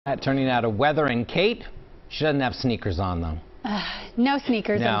Turning out of weather, and Kate, she doesn't have sneakers on though. No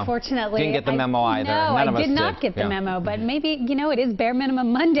sneakers, No. Unfortunately. Didn't get the memo either. No, None of I us did not get the memo, but maybe, it is bare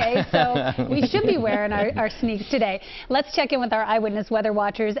minimum Monday, so we should be wearing our sneaks today. Let's check in with our eyewitness weather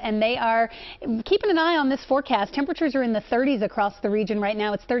watchers, and they are keeping an eye on this forecast. Temperatures are in the 30s across the region right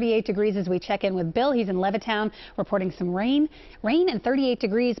now. It's 38 degrees as we check in with Bill. He's in Levittown reporting some rain and 38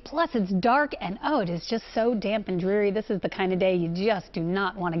 degrees, plus it's dark, and it is just so damp and dreary. This is the kind of day you just do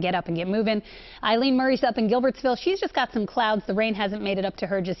not want to get up and get moving. Eileen Murray's up in Gilbertsville. She's just got some clouds. The rain hasn't made it up to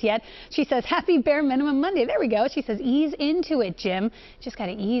her just yet. She says, happy bare minimum Monday. There we go. She says, ease into it, Jim. Just got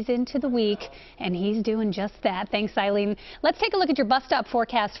to ease into the week, and he's doing just that. Thanks, Eileen. Let's take a look at your bus stop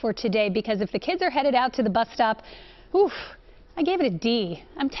forecast for today, because if the kids are headed out to the bus stop, I gave it a D.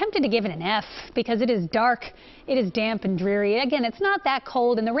 I'm tempted to give it an F because it is dark, it is damp and dreary. Again, it's not that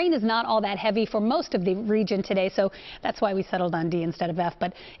cold, and the rain is not all that heavy for most of the region today, so that's why we settled on D instead of F.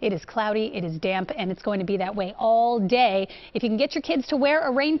 But it is cloudy, it is damp, and it's going to be that way all day. If you can get your kids to wear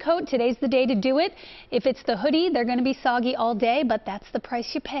a raincoat, today's the day to do it. If it's the hoodie, they're going to be soggy all day, but that's the price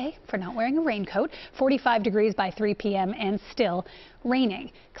you pay for not wearing a raincoat. 45 degrees by 3 p.m. and still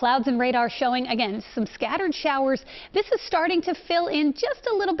raining. Clouds and radar showing, again, some scattered showers. This is starting to fill in just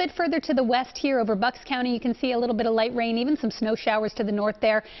a little bit further to the west here over Bucks County. You can see a little bit of light rain, even some snow showers to the north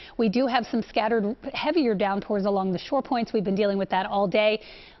there. We do have some scattered heavier downpours along the shore points. We've been dealing with that all day.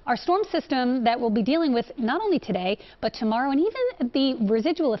 Our storm system that we'll be dealing with not only today, but tomorrow, and even the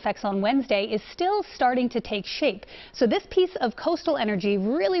residual effects on Wednesday, is still starting to take shape. So this piece of coastal energy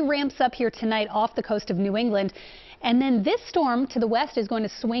really ramps up here tonight off the coast of New England. And then this storm to the west is going to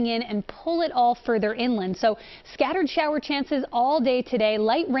swing in and pull it all further inland. So scattered shower chances all day today,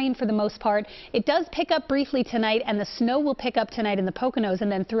 light rain for the most part. It does pick up briefly tonight, and the snow will pick up tonight in the Poconos.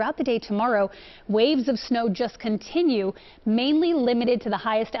 And then throughout the day tomorrow, waves of snow just continue, mainly limited to the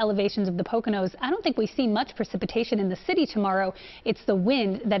highest elevations of the Poconos. I don't think we see much precipitation in the city tomorrow. It's the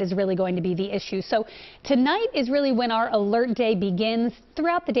wind that is really going to be the issue. So tonight is really when our alert day begins.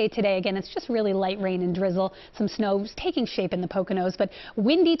 Throughout the day today, again, it's just really light rain and drizzle, some snow taking shape in the Poconos, but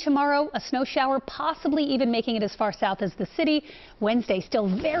windy tomorrow, a snow shower possibly even making it as far south as the city. Wednesday still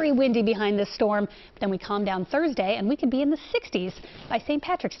very windy behind this storm. Then we calm down Thursday, and we could be in the 60s by St.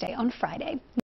 Patrick's Day on Friday.